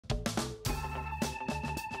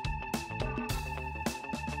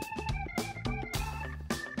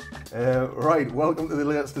Right, welcome to the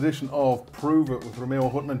latest edition of Prove It with Remeao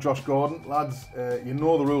Hutton and Josh Gordon. Lads, you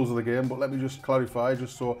know the rules of the game, but let me just clarify,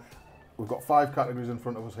 just so we've got 5 categories in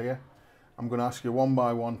front of us here. I'm going to ask you one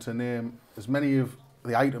by one to name as many of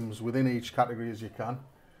the items within each category as you can.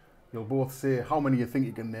 You'll both say how many you think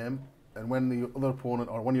you can name, and when the other opponent,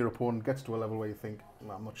 or when your opponent gets to a level where you think,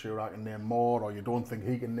 well, I'm not sure I can name more, or you don't think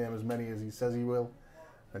he can name as many as he says he will,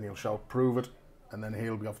 then he'll shout prove it, and then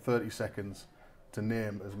he'll have 30 seconds to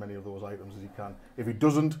name as many of those items as he can. If he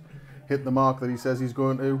doesn't hit the mark that he says he's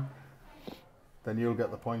going to, then you'll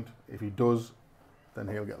get the point. If he does, then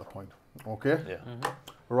he'll get the point. Okay? Yeah.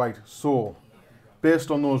 Right, so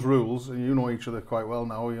based on those rules, and you know each other quite well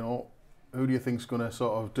now, you know, who do you think's going to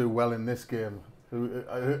sort of do well in this game?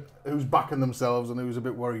 Who's backing themselves and who's a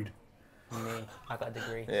bit worried? Me. I got a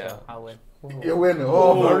degree, Yeah. so I'll win. You win.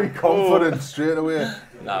 Oh, very confident straight away.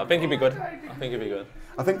 No, I think he'd be good. I think he'd be good.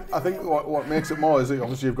 I think what makes it more is that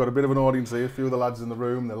obviously you've got a bit of an audience here, a few of the lads in the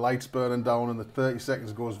room, the lights burning down, and the 30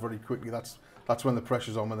 seconds goes very quickly. That's when the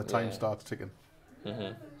pressure's on, when the time starts ticking.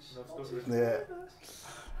 Yeah.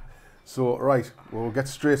 So right, we'll get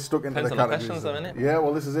straight stuck into Depends the on the categories. questions though, innit? Yeah,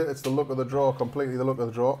 well this is it. It's the luck of the draw, completely the luck of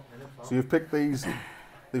the draw. So you've picked these.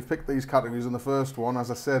 They've picked these categories, and the first one, as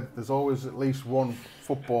I said, there's always at least one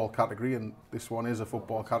football category, and this one is a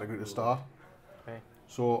football category to start. Okay.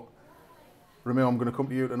 So, Remeao, I'm going to come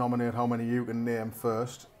to you to nominate how many you can name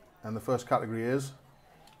first, and the first category is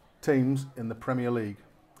teams in the Premier League.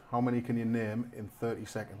 How many can you name in 30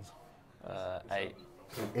 seconds? 8.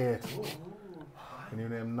 8. Can you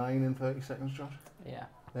name 9 in 30 seconds, Josh? Yeah.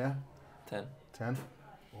 Yeah? 10. 10?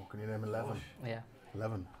 Or can you name 11? Yeah.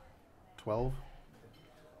 11? 12?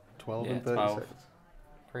 12 Yeah, in 30 12. seconds.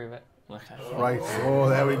 Prove it. Okay. Right, so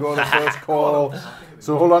there we go, the first call.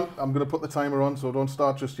 So hold on, I'm going to put the timer on, so don't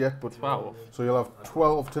start just yet. But 12. So you'll have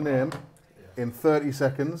 12 to name in 30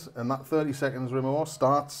 seconds, and that 30 seconds, Remeao,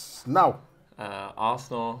 starts now.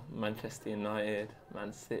 Arsenal, Manchester United,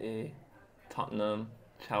 Man City, Tottenham,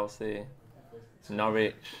 Chelsea,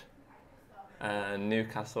 Norwich,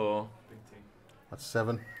 Newcastle. That's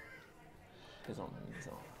 7. He's on.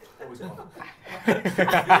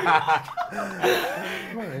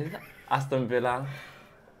 Aston Villa.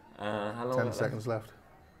 How long? 10 seconds left.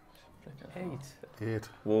 8.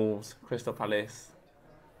 Wolves, Crystal Palace.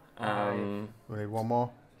 We need one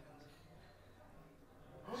more.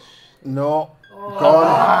 No.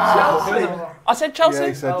 Gone. Chelsea. I said Chelsea. Yeah,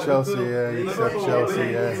 he said Chelsea. Yeah, he said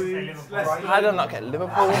Chelsea. Yeah. How did I not get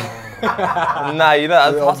Liverpool? Nah, you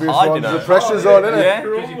know, that's hard, you know. The pressure's on, isn't it? Yeah.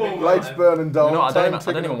 Lights burning down. You know, I time don't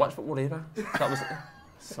ticking. even watch football either. That was, I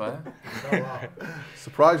swear.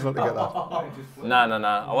 Surprised not to get that. No.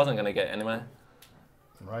 I wasn't going to get it anyway.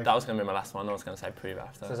 Right. That was going to be my last one. I was going to say prove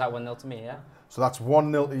after. So is that 1-0 to me, yeah? So that's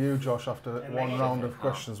 1-0 to you, Josh, after one round of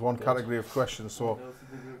questions, one category of questions. So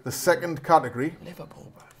the second category,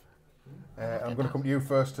 Liverpool, bro. I'm going to come to you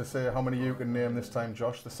first to say how many you can name this time,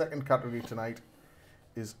 Josh. The second category tonight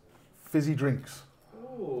is fizzy drinks.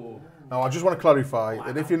 Now, I just want to clarify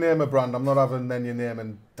that if you name a brand, I'm not having then you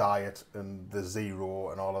naming Diet and the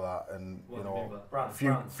Zero and all of that, and you know,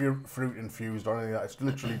 fruit infused or anything like that. It's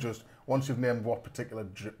literally just once you've named what particular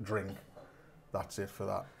drink, that's it for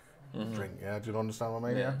that drink. Yeah, do you understand what I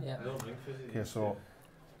mean? Yeah. Yeah. Okay, so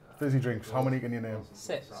fizzy drinks. How many can you name?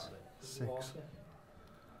 6. 6.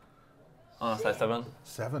 Oh, say 7.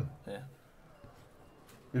 7. Yeah.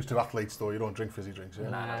 Used to athletes though. You don't drink fizzy drinks, yeah?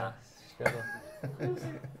 Nah. Struggle.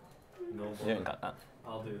 You ain't got that.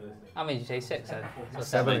 I'll do this. How many did you say? 6 then? So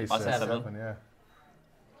 7. He I said said 7. Yeah.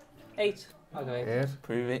 8. I'll go 8. 8.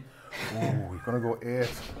 Prove it. Ooh, we're gonna go 8.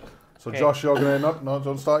 So Okay. Josh, you're gonna no,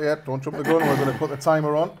 don't start yet. Don't jump the gun. We're gonna put the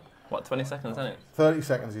timer on. What, 20 seconds, isn't it? 30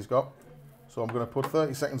 seconds he's got. So I'm gonna put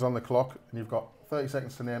 30 seconds on the clock, and you've got 30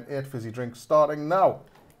 seconds to name 8 fizzy drinks, starting now.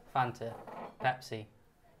 Fanta. Pepsi.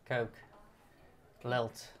 Coke.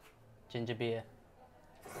 Lilt. Ginger beer.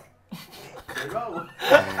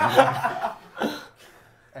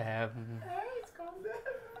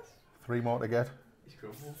 3 more to get.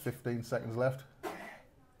 15 seconds left.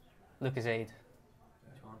 Lucozade.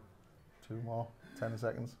 2 more. 10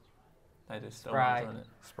 seconds. They do still Sprite. ones, isn't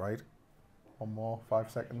it? Sprite. 1 more.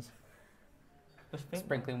 5 seconds. Just think.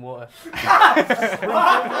 Sprinkling water.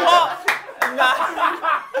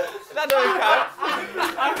 That don't count.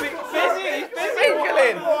 I think fizzy.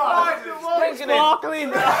 Sprinkling.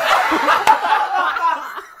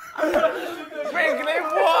 Sprinkling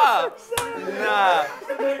water. Nah.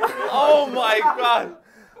 Oh my god.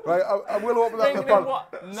 Right, I will open that the Sprinkling pan.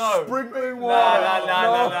 water. No. Sprinkling water. No.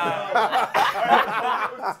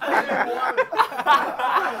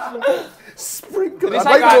 Sprinkling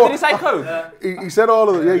I'd like to know- Did he say Coke? He said all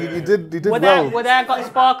of it. Yeah, you did Would well. I got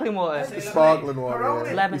sparkling water? Sparkling water.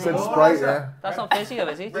 Yeah. Lemon. He said Sprite. Yeah. That's not fizzy though,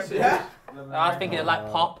 is it? Yeah. I was thinking of like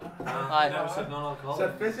pop. Like,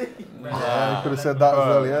 Said fizzy. Yeah, you could have said that as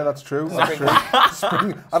well. Yeah, that's true. That's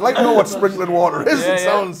true. I'd like to know what sprinkling water is. It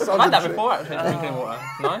sounds. I've had that before actually. Drinking water.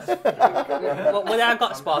 Nice. would I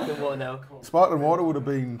got sparkling water though? Sparkling water would have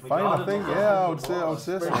been fine, I think. Yeah, I would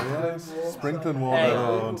say so. Yeah, sprinkling water,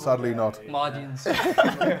 though, and sadly not. Margins.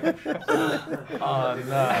 Oh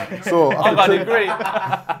no. So I've got a after degree.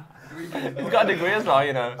 He's got a degree as well,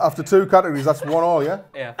 you know. after 2 categories, that's 1 all. Yeah.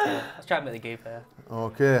 Yeah. Let's try and make the game fair.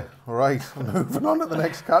 Okay. All right. Moving on to the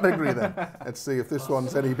next category then. Let's see if this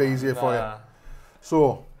one's any easier for you.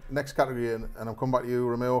 So next category, and I'm coming back to you,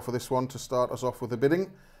 Remeao, for this one to start us off with the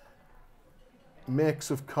bidding. Makes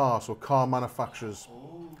of cars, so car manufacturers,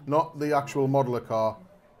 not the actual model of car,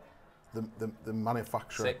 the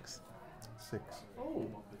manufacturer. 6. 6. Oh.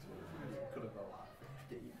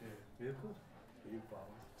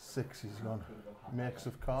 6 he's gone. Makes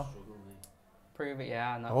of car. Prove it,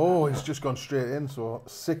 yeah. No. Oh, he's just gone straight in, so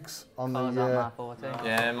 6 on Oh, is that the... my forte?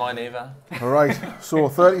 Yeah, mine either. All right, so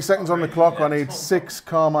 30 seconds on the clock. I need 6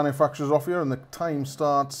 car manufacturers off here, and the time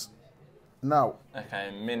starts now.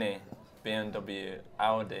 Okay, Mini, BMW,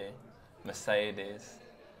 Audi, Mercedes,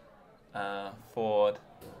 Ford,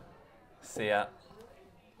 Seat. Done.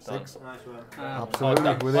 6. Nice one.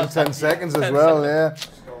 Absolutely, within Well 10 done. seconds as 10 well, yeah.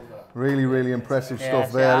 Really, really impressive Yeah,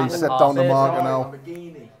 stuff see, there. I'm He's the set down the passes. marker now.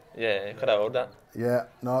 Lamborghini. Yeah, you could have hold that. Yeah,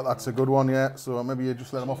 no, that's a good one, yeah. So maybe you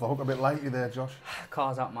just let him off the hook a bit lightly there, Josh.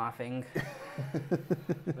 Car's not my thing.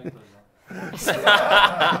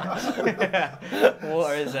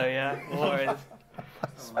 Water is though, yeah. Water is.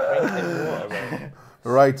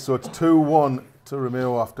 Right, so it's 2-1 to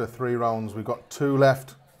Remeao after 3 rounds. We've got 2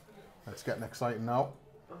 left. It's getting exciting now.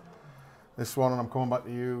 This one, and I'm coming back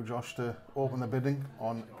to you, Josh, to open the bidding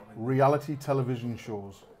on reality television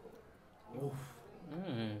shows.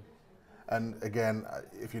 And again,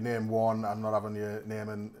 if you name one, I'm not having you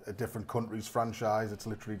naming a different country's franchise. It's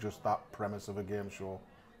literally just that premise of a game show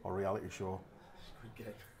or reality show.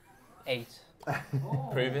 8.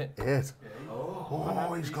 Prove it. 8.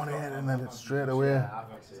 Oh, he's gone in and then it's straight away.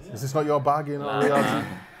 Is this not your bag, you know, reality?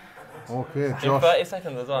 Okay, In Josh, 30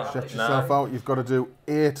 seconds as well. stretch yourself out. You've got to do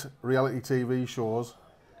 8 reality TV shows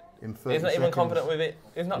in 30 seconds. He's not even confident with it.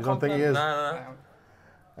 He's not You don't think confident. he is? No.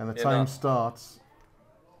 And the You're time not. starts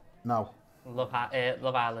now. Love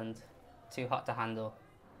Island. Too hot to handle.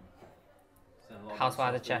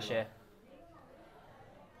 Housewives of Cheshire.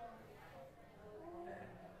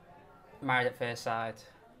 Married at First Sight.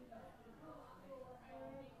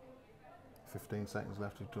 15 seconds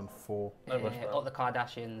left. You've done 4. No rush, bro. Up the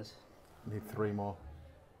Kardashians. Need 3 more.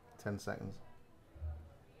 10 seconds.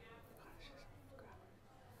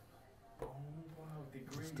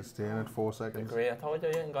 Just stay in at 4 seconds. Agree. I told you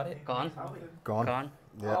you ain't got it. Gone. Gone. Gone.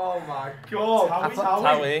 Yeah. Oh my god.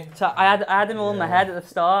 Howie. So I had them all in my head at the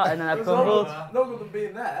start and then I crumbled. No good than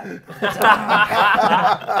being there.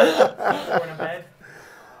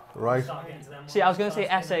 Right. See, I was going to say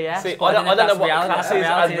SAS. See, but I don't know that's what reality. class That's is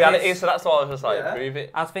as reality, is. so that's why I was just like, Yeah. prove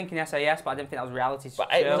it. I was thinking SAS, but I didn't think that was reality. But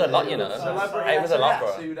 8 was a lot, you know. 8 was a lot,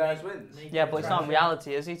 bro. Who dares wins. Yeah, but it's not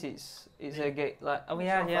reality, is it? It's a game like. Oh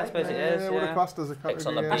yeah, I suppose it is. Yeah, would have Yeah. classed as a Picks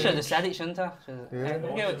on the category. I should have said it, shouldn't I? Yeah.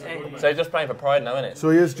 So he's just playing for pride now, innit?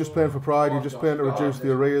 So he is just playing for pride. You're just playing to reduce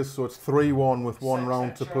the arrears. So it's 3-1 with 1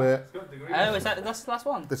 round to play. Oh, is that's the last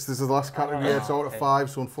one? This is the last category. Yeah, it's out of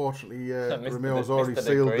 5. So unfortunately, Remeo's already Mr.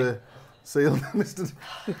 sealed Degree. Mr.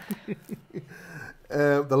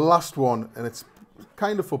 The last one, and it's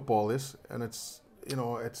kind of football. This, and it's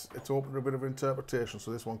open to a bit of interpretation.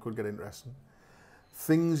 So this one could get interesting.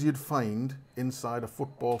 Things you'd find inside a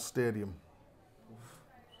football stadium.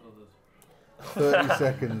 30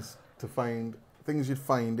 seconds to find things you'd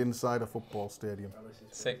find inside a football stadium.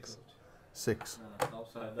 6. 6.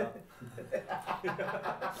 You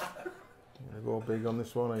gonna go big on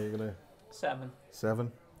this one, or are you gonna 7, 7,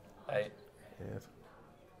 8. 8?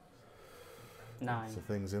 9. So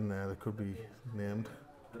things in there that could be named.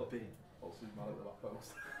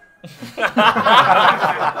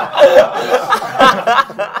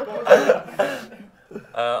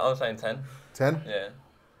 I'm saying 10. 10? Yeah.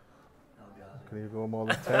 Can you go more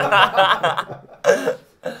than 10?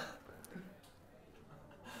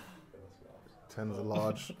 10's a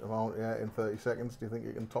large amount, yeah, in 30 seconds. Do you think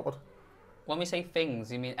you can top it? When we say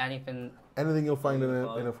things, you mean anything? Anything you'll find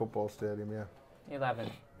in a football stadium, yeah.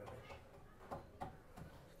 11.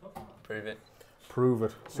 Prove it. Prove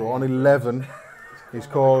it. So on 11, he's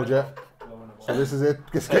called you. So this is it.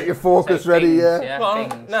 Just get your focus So ready, things, yeah. yeah, Come on.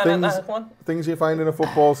 things. No, Things- come on. Things you find in a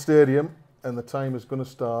football stadium, and the time is going to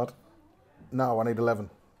start now. I need 11.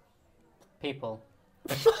 People.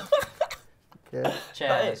 Okay.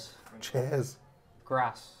 Chairs. Chairs.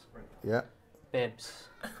 Grass. Yeah. Bibs.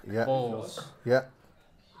 Yeah. Balls. Yeah.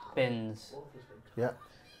 Bins. Yeah.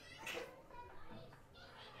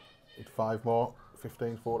 Need 5 more.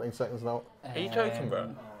 15, 14 seconds now. Are you joking, bro?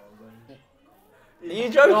 Um, Are you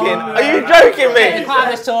joking? Are you joking You me?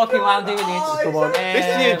 can't just talking while I'm doing it. Come on. This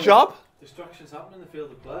is your job? Distractions happen in the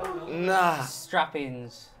field of play. Nah.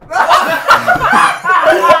 Strappings.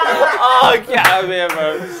 Oh, get out of here,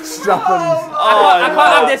 bro. Strappings. I can't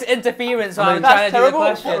have this interference while I'm trying to do the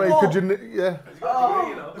that's question. Wait, could you? Yeah.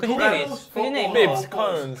 Could you name it? Could you name it? Bibs,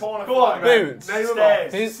 cones, Go on, boots,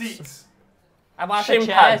 stairs, Boots. seats. I Shin said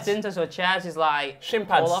chairs, pads. didn't I? So chairs is like shin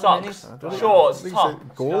pads, all of socks, them, shorts, Did he top, say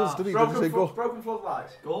goals? Did he? Did he say goals? Broken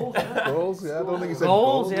floodlights. Goals, yeah. Goals? Yeah, I don't think he said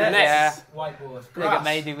Goals, goals. yeah. nets. Whiteboard. They get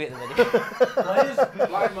made do it at the minute. Players.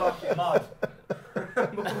 Line marking. Mud.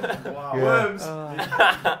 Wow. Yeah. Worms.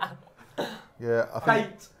 Yeah, I think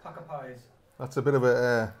Paint. Pack of pies. that's a bit of a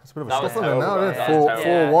That was scuffle in now, terrible, isn't it? yeah, 4 that's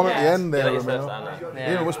 4-1 at the Yeah. end Yeah, there, you said Remeao. that,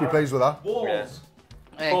 Yeah. Ian must be pleased with that. Walls.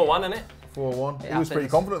 4-1, innit? 4-1. It He was pretty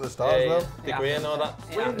happens. confident at the start as well. Degree and all that.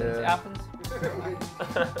 It happens. It happens.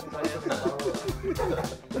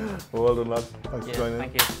 Well done, lad. Thanks for Yeah, joining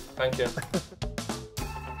in. thank you. Thank you.